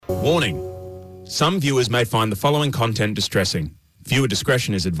Warning. Some viewers may find the following content distressing. Viewer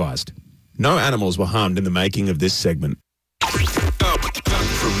discretion is advised. No animals were harmed in the making of this segment. For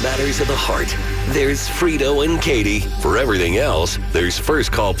matters of the heart, there's Frito and Katie. For everything else, there's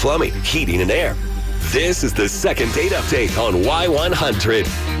First Call Plumbing, Heating and Air. This is the second date update on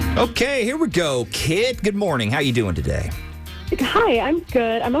Y100. Okay, here we go. Kit, good morning. How you doing today? Hi, I'm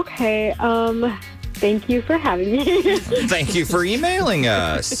good. I'm okay. Thank you for having me. Thank you for emailing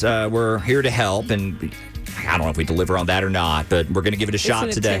us. We're here to help, and I don't know if we deliver on that or not, but we're going to give it a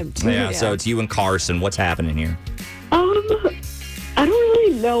shot today. Attempt. Yeah, so it's you and Carson. What's happening here? I don't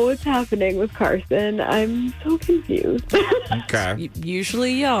really know what's happening with Carson. I'm so confused. Okay. You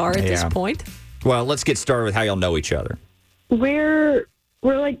usually are at this point. Well, let's get started with how y'all know each other. We're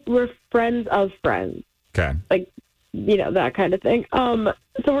friends of friends. Okay. Like, you know, that kind of thing. So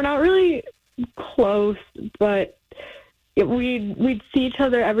we're not really close, but we'd see each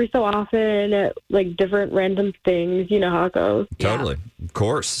other every so often at like different random things. You know how it goes. Totally. Yeah. Of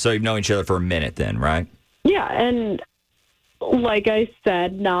course. So you've known each other for a minute then, right? Yeah, and like I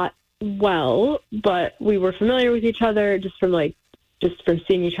said, not well, but we were familiar with each other just from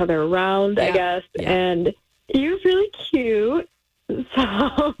seeing each other around, I guess. Yeah. And he was really cute.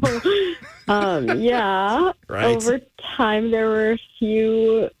 So, yeah. Right. Over time, there were a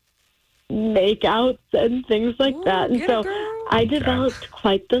few makeouts and things like that. And so I developed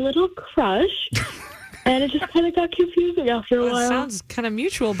quite the little crush. And it just kind of got confusing after a while. It sounds kind of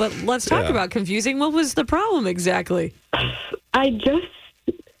mutual, but let's talk about confusing. What was the problem exactly? I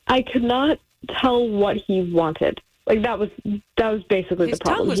could not tell what he wanted. Like that was basically His the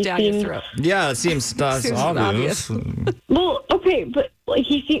problem. His tongue was down your throat. Yeah, it seems obvious. Well, okay, but like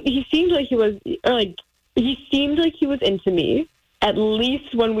he seemed like he was into me. At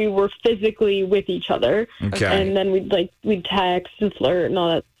least when we were physically with each other. Okay. And then we'd text and flirt and all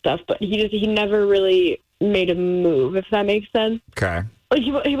that stuff, but he never really made a move, if that makes sense. Okay. Like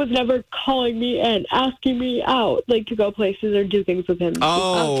he was never calling me and asking me out, like to go places or do things with him.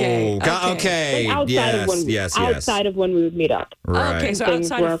 Oh, okay. Like outside of when we would meet up. Right. Okay, so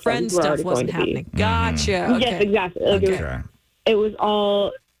outside of friend stuff wasn't happening. Gotcha. Mm-hmm. Okay. Yes, exactly. Like it was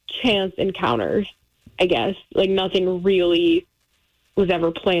all chance encounters, I guess. Like nothing really was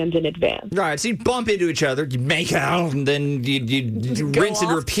ever planned in advance. Right, so you bump into each other, you make out, and then you rinse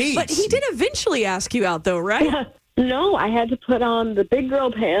and repeat. But he did eventually ask you out, though, right? No, I had to put on the big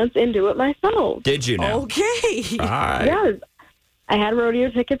girl pants and do it myself. Did you now? Okay. All right. Yes. I had rodeo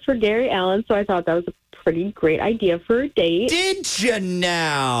tickets for Gary Allen, so I thought that was a pretty great idea for a date. Did you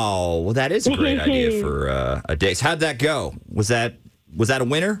now? Well, that is a great idea for a date. So how'd that go? Was that a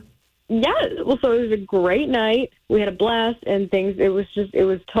winner? Yeah, well, so it was a great night. We had a blast and things. It was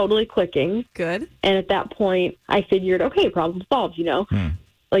totally clicking. Good. And at that point, I figured, okay, problem solved, you know?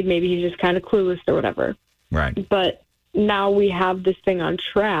 Like maybe he's just kind of clueless or whatever. Right. But now we have this thing on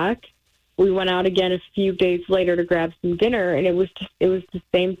track. We went out again a few days later to grab some dinner, and it was the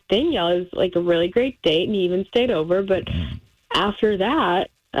same thing, y'all. It was like a really great date, and he even stayed over. But after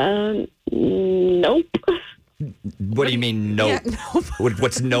that, nope. What do you mean, nope? Yeah, nope.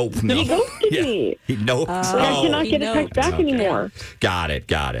 What's nope? He ghosted me. He noped. I cannot get a text back anymore. Got it.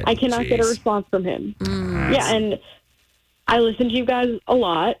 I cannot get a response from him. Yeah, and I listen to you guys a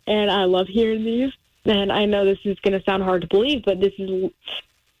lot, and I love hearing these. And I know this is going to sound hard to believe, but this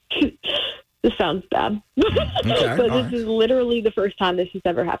sounds bad. Okay, but this is literally the first time this has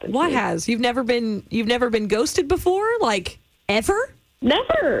ever happened. What to me. has? You've never been ghosted before? Like ever?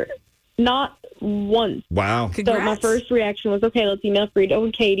 Never. Not once. Wow. Congrats. So my first reaction was, okay, let's email Frito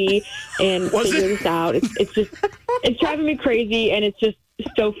and Katie and figure this out. It's driving me crazy, and it's just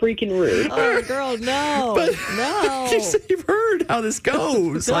so freaking rude. Oh, girl, no. No. You've heard how this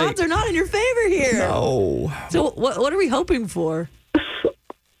goes. The odds are not in your favor here. No. So what are we hoping for?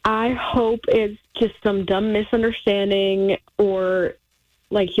 I hope it's just some dumb misunderstanding, or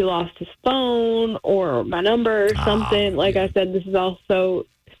like he lost his phone or my number or something. Like I said, this is also...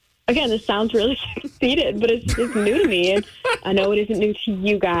 Again, this sounds really conceited, but it's new to me. And I know it isn't new to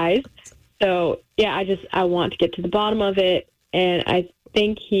you guys. So, yeah, I want to get to the bottom of it, and I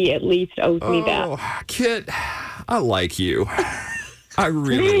think he at least owes me that. Oh, Kit, I like you. I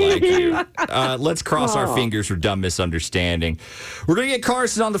really like you. Let's cross our fingers for dumb misunderstanding. We're going to get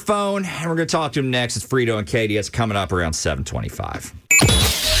Carson on the phone, and we're going to talk to him next. It's Frito and Katie. It's coming up around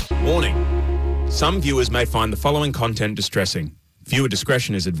 7:25. Warning. Some viewers may find the following content distressing. Viewer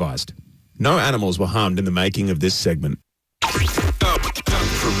discretion is advised. No animals were harmed in the making of this segment. For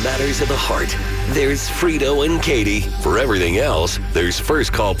matters of the heart, there's Frito and Katie. For everything else, there's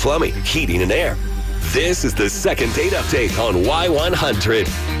First Call Plumbing, Heating and Air. This is the second date update on Y100.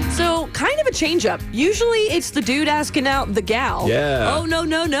 So, kind of a change-up. Usually, it's the dude asking out the gal. Yeah. Oh,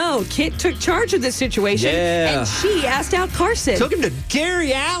 no. Kit took charge of this situation. Yeah. And she asked out Carson. Took him to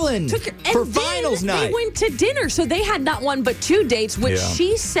Gary Allen for finals night. They went to dinner, so they had not one but two dates, which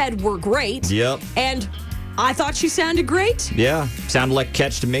she said were great. Yep. And I thought she sounded great. Yeah, sounded like a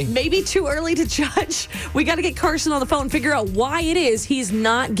catch to me. Maybe too early to judge. We got to get Carson on the phone, figure out why it is he's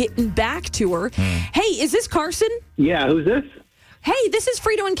not getting back to her. Hey, is this Carson? Yeah, who's this? Hey, this is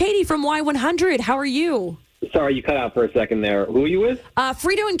Frito and Katie from Y100. How are you? Sorry, you cut out for a second there. Who are you with?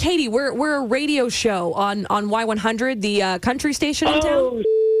 Frito and Katie. We're a radio show on Y100, the country station in town.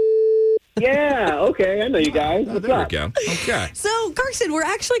 Yeah, okay. I know you guys. What's There we up? go. Okay. So, Carson, we're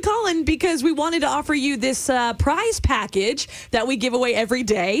actually calling because we wanted to offer you this prize package that we give away every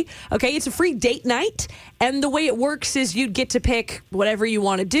day. Okay, it's a free date night. And the way it works is you'd get to pick whatever you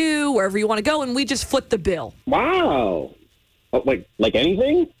want to do, wherever you want to go, and we just foot the bill. Wow. Oh, like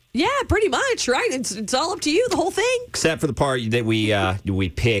anything? Yeah, pretty much, right? It's all up to you, the whole thing. Except for the part that we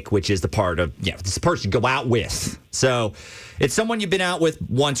pick, which is the part of, it's the person you go out with. So it's someone you've been out with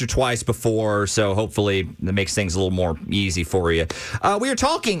once or twice before, so hopefully that makes things a little more easy for you. We were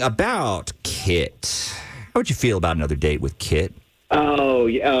talking about Kit. How would you feel about another date with Kit? Oh,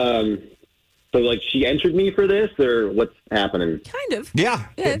 yeah. So, like, she entered me for this, or what's happening? Kind of. Yeah.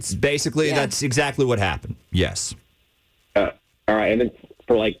 It's basically, that's exactly what happened. Yes. All right, and it's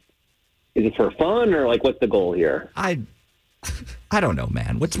for, like, is it for fun, or, like, what's the goal here? I don't know,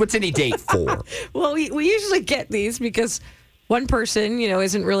 man. What's any date for? Well, we usually get these because one person,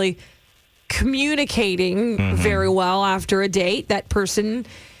 isn't really communicating very well after a date. That person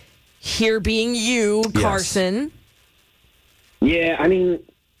here being you, Carson. Yeah, I mean,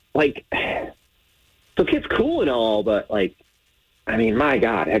 like, so Kit's cool and all, but, like, I mean, my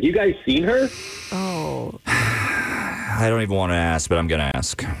God, have you guys seen her? Oh. I don't even want to ask, but I'm going to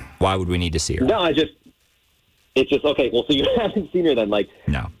ask. Why would we need to see her? No, it's just, okay, well, so you haven't seen her then. Like,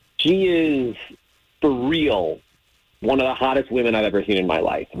 No. She is, for real, one of the hottest women I've ever seen in my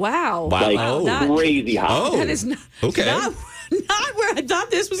life. Wow. Like, Oh. crazy hot. That is not where I thought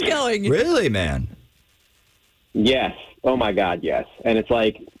this was going. Really, man? Yes. Oh, my God, yes. And it's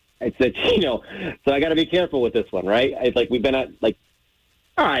like, so I got to be careful with this one, right? It's like we've been at, like,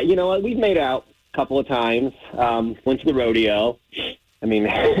 all right, you know what? We've made out a couple of times, went to the rodeo. I mean,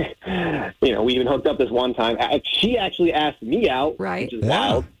 we even hooked up this one time. She actually asked me out, right? Which is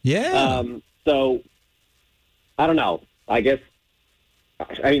wild. Yeah. So, I don't know. I guess,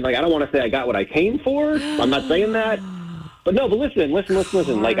 I mean, like, I don't want to say I got what I came for. I'm not saying that. But no, but listen.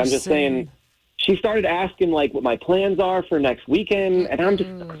 Like, I'm just saying, she started asking, like, what my plans are for next weekend, and I'm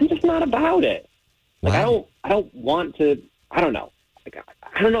just not about it. Like, Wow. I don't want to, I don't know. Like,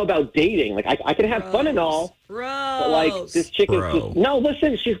 I don't know about dating. Like, I can have fun and all. But, like, this chick is just, no,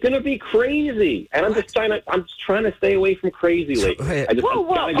 listen, she's going to be crazy. And I'm just trying to stay away from crazy lately. I just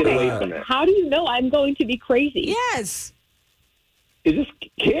got to get away from it. How do you know I'm going to be crazy? Yes. Is this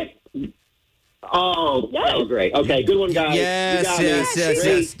Kit? Oh, Yes. Oh, great. Okay, good one, guys. Yes, You got me.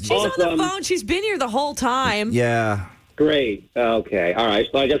 yes. She's on Awesome. the phone. She's been here the whole time. Yeah. Great. Okay. All right.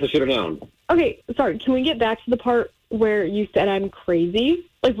 So I guess I should have known. Okay, sorry. Can we get back to the part where you said I'm crazy?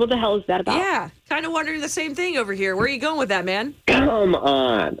 Like, what the hell is that about? Yeah. Kind of wondering the same thing over here. Where are you going with that, man? Come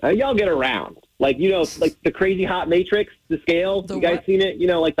on. Y'all get around. Like, like the crazy hot matrix, the scale. The You guys what? seen it?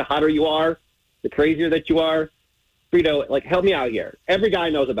 Like the hotter you are, the crazier that you are. Frito, like, help me out here. Every guy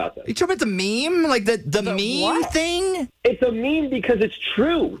knows about this. You talking about the meme? Like the meme what? thing? It's a meme because it's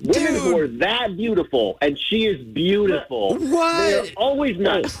true. Women who are that beautiful, and she is beautiful. What? They're always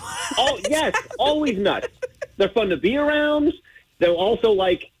nuts. Yes, always nuts. They're fun to be around. They'll also,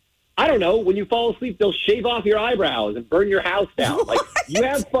 like, I don't know, when you fall asleep, they'll shave off your eyebrows and burn your house down. Like, you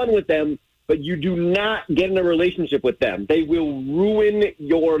have fun with them, but you do not get in a relationship with them. They will ruin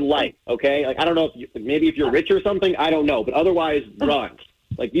your life, okay? Like, I don't know, maybe if you're rich or something, I don't know. But otherwise, run.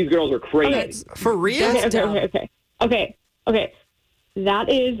 Like, these girls are crazy. For real? Okay. That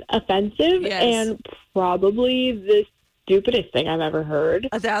is offensive Yes. and probably the stupidest thing I've ever heard.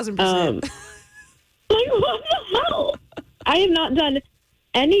 1,000%. Like, what the hell? I have not done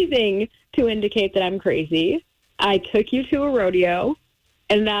anything to indicate that I'm crazy. I took you to a rodeo,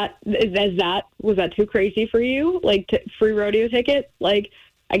 and was that too crazy for you? Like, free rodeo tickets? Like,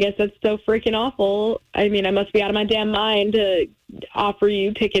 I guess that's so freaking awful. I mean, I must be out of my damn mind to offer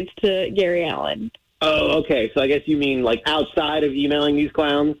you tickets to Gary Allen. Oh, okay. So I guess you mean, like, outside of emailing these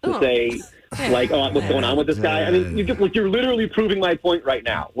clowns to say, like, oh, what's going on with this guy? I mean, you're literally proving my point right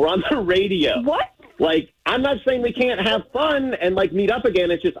now. We're on the radio. What? Like, I'm not saying we can't have fun and, like, meet up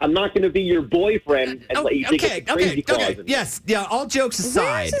again. It's just I'm not going to be your boyfriend and let you think it's crazy clause. Yes, yeah, all jokes aside.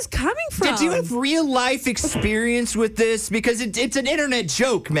 Where is this coming from? Did you have real-life experience with this? Because it's an internet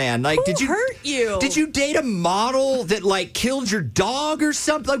joke, man. Like, Who hurt you? Did you date a model that, like, killed your dog or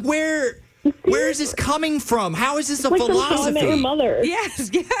something? Like, where is this coming from? How is this a Like from How I philosophy? Met Your Mother.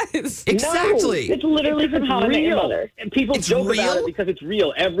 Yes. Exactly. It's literally from How I Met Your Mother. And people joke about it because it's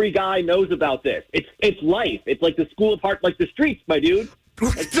real. Every guy knows about this. It's life. It's like the school of hard, like the streets, my dude.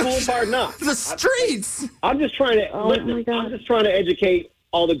 Like school of hard knocks. The streets. I'm just trying to. my God. I'm just trying to educate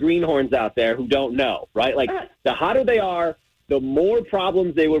all the greenhorns out there who don't know. Right? Like the hotter they are, the more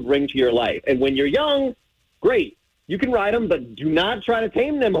problems they will bring to your life. And when you're young, great. You can ride them, but do not try to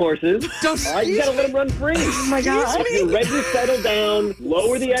tame them horses. All right, you got to let them run free. Oh, my God. If you're ready to settle down,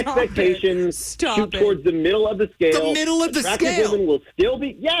 lower the expectations, shoot towards the middle of the scale. The middle of the Attractive scale. women will still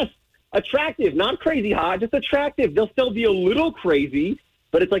be, attractive, not crazy hot, just attractive. They'll still be a little crazy,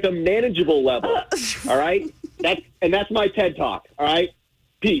 but it's like a manageable level. All right? That's my TED Talk. All right?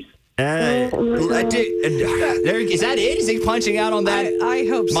 Peace. Is that it? Is he punching out on that? I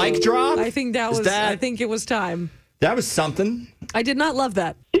hope so. Mic drop? I think I think it was time. That was something. I did not love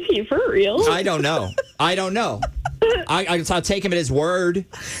that. Is he for real? I don't know. I'll take him at his word.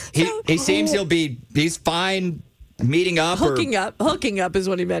 He seems he's fine meeting up. Hooking up is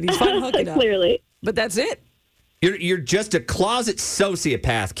what he meant. He's fine hooking up. Clearly. But that's it. You're just a closet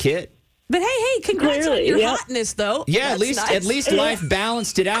sociopath, Kit. But hey, congrats on your Yep. hotness, though. Yeah, That's at least life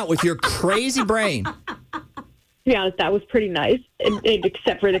balanced it out with your crazy brain. To be honest, that was pretty nice,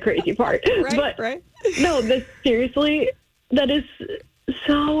 except for the crazy part. Right. No, seriously, that is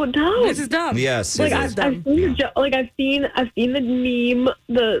so dumb. This is dumb. Yes, Like it is. I've seen the meme,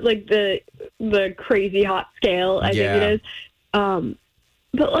 the crazy hot scale. I think it is.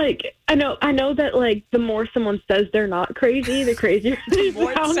 But like I know that like the more someone says they're not crazy, the crazier they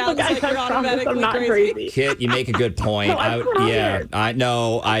more it sound. sounds like you're automatically I'm not crazy. crazy. Kit, you make a good point. No, I promise. I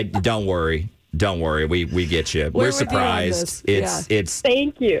know. Don't worry. Don't worry. We get you. We're with you on surprised. this. It's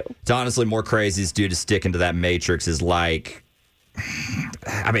Thank you. It's honestly more crazy as due to sticking to that matrix is like,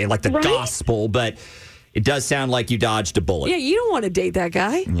 like the Right? gospel, but it does sound like you dodged a bullet. Yeah, you don't want to date that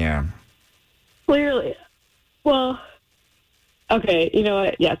guy. Yeah. Clearly. Well, okay, you know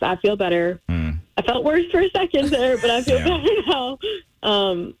what? Yes, I feel better. I felt worse for a second there, but I feel better now.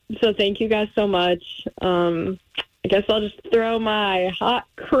 So thank you guys so much. I guess I'll just throw my hot,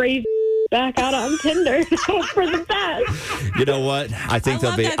 crazy back out on Tinder and hope for the best. You know what? I think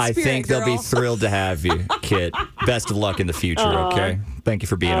they'll be thrilled to have you, Kit. Best of luck in the future, okay? Thank you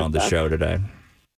for being on the show today.